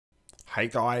Hey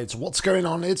guys, what's going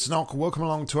on? It's Nock. Welcome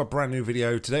along to a brand new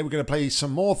video. Today we're going to play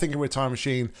some more Thinking with Time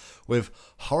Machine with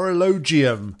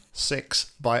Horologium VI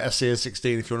by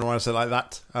asears16, if you want to say it like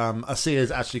that.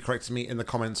 Asears actually corrected me in the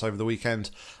comments over the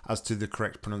weekend as to the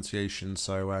correct pronunciation.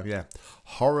 So yeah,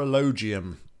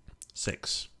 Horologium VI,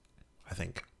 I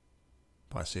think,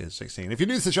 by asears16. If you're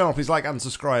new to the channel, please like and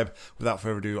subscribe. Without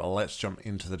further ado, let's jump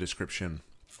into the description.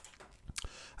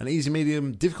 An easy,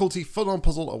 medium, difficulty, full-on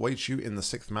puzzle awaits you in the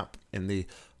 6th map in the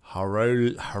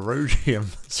Horologium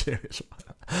series.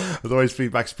 As always,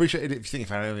 feedback's appreciated. If you think you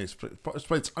found any its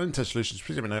own test solutions,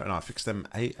 please let me know and I'll fix them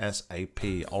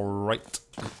ASAP. Alright.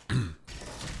 I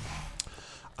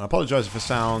apologise if I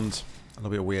sound a little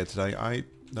bit weird today. I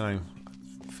don't know,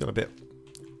 I feel a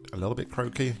little bit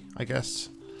croaky, I guess.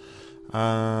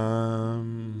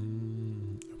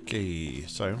 Okay,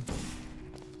 so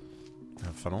we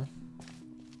have funnel.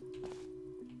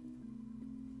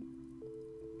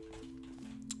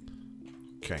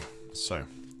 Okay, so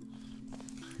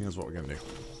here's what we're going to do.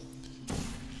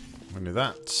 We're going to do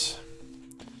that.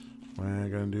 We're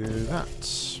going to do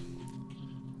that.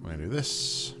 We're going to do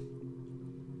this.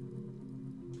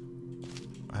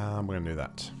 And we're going to do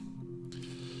that.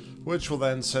 Which will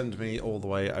then send me all the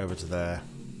way over to there.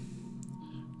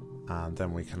 And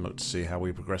then we can look to see how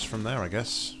we progress from there, I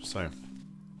guess. So.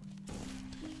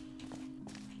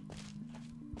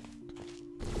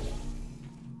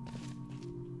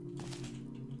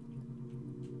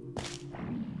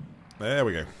 There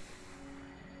we go.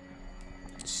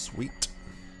 Sweet.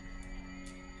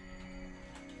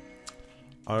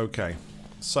 Okay,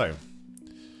 so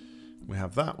we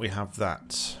have that, we have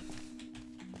that.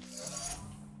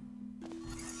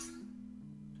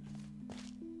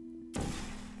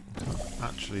 Can't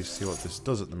actually see what this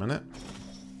does at the minute.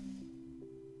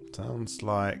 Sounds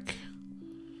like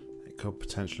it could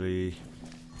potentially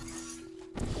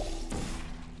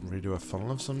redo a funnel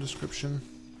of some description.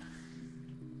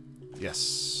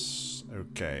 Yes.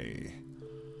 Okay.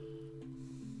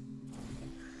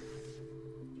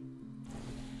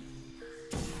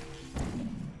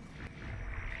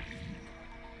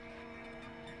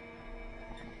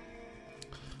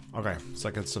 Okay, so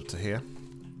that gets up to here.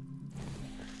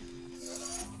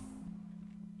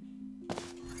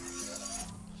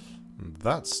 And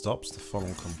that stops the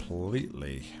funnel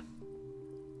completely.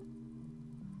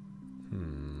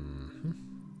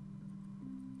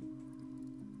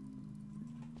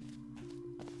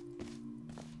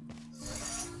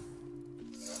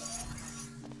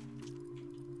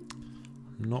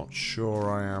 Not sure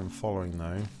I am following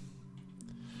though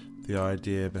the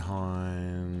idea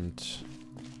behind.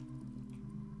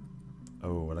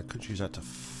 Oh, well, I could use that to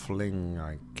fling,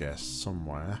 I guess,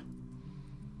 somewhere.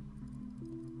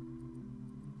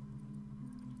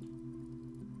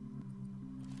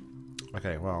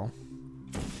 Okay, well.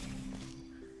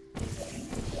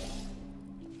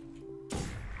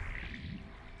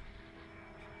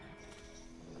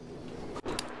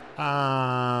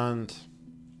 And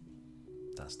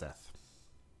that's death.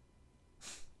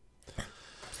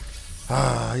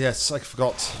 Ah, yes, I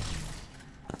forgot.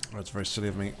 Oh, it's very silly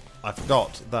of me. I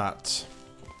forgot that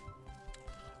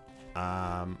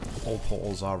all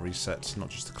portals are reset, not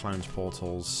just the clones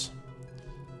portals.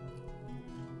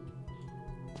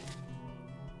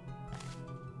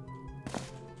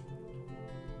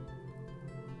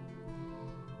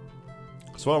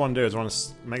 So what I want to do is I want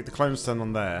to make the clone stand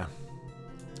on there.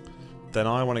 Then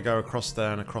I want to go across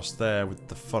there and across there with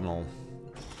the funnel,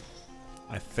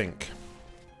 I think.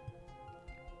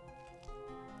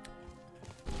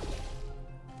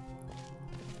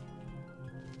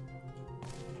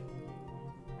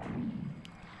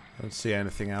 I don't see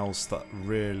anything else that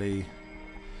really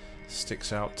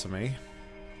sticks out to me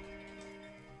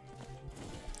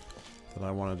that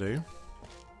I want to do.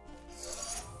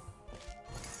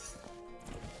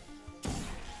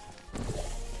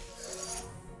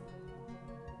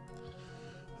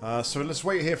 So let's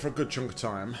wait here for a good chunk of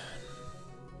time,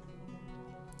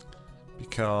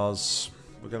 because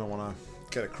we're going to want to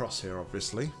get across here,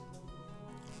 obviously.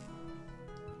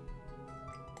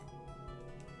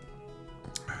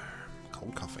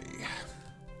 Cold coffee.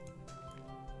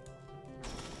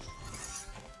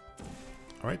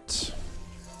 Alright. So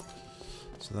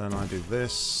then I do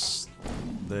this,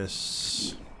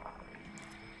 this.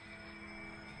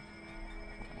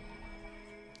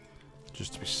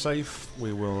 Just to be safe,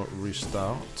 we will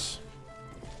restart.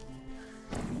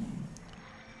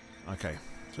 Okay, so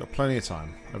we've got plenty of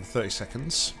time, over 30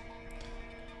 seconds,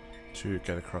 to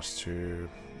get across to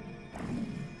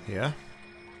here.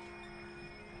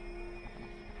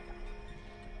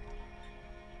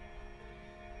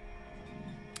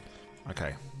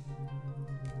 Okay,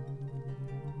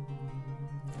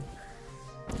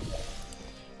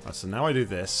 Right, so now I do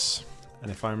this,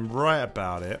 and if I'm right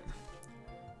about it,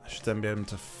 I should then be able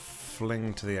to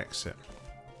fling to the exit.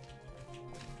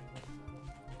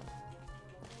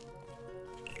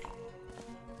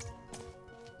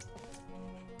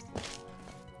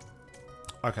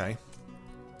 Okay.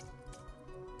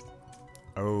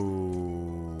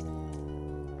 Oh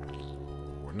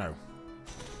no.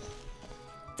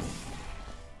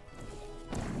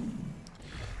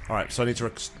 Alright, so I need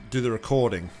to do the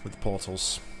recording with the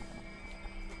portals.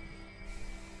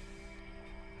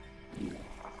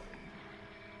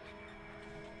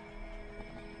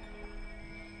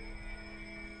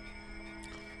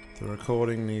 The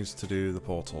recording needs to do the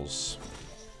portals.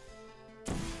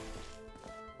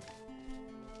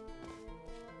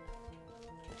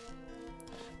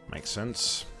 Makes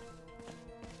sense.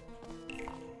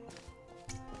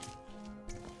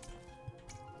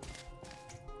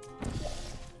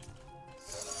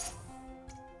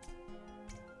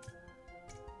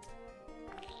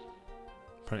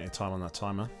 Plenty of time on that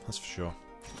timer, that's for sure.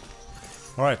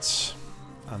 Alright,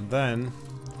 and then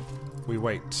we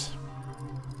wait.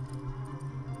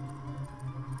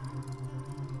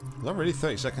 Is that really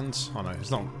 30 seconds? Oh no,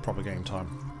 it's not proper game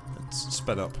time. It's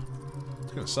sped up. I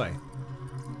was going to say.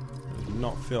 It did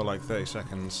not feel like 30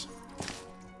 seconds.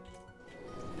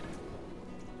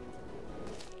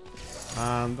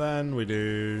 And then we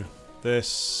do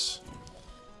this.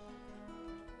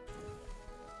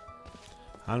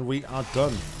 And we are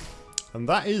done. And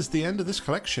that is the end of this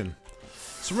collection.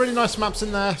 Some really nice maps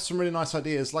in there, some really nice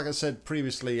ideas. Like I said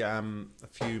previously, a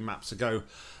few maps ago,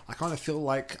 I kind of feel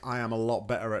like I am a lot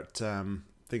better at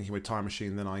thinking with Time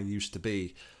Machine than I used to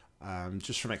be.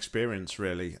 Just from experience,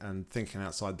 really, and thinking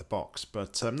outside the box.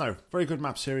 But no, very good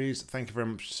map series. Thank you very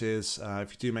much, Sears.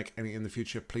 If you do make any in the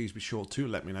future, please be sure to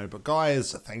let me know. But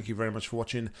guys, thank you very much for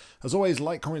watching. As always,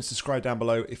 like, comment, subscribe down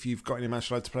below. If you've got any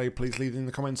match you'd like to play, please leave it in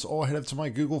the comments or head over to my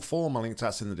Google form. I'll link to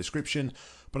that in the description.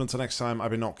 But until next time,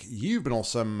 I've been Nock. You've been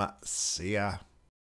awesome. See ya.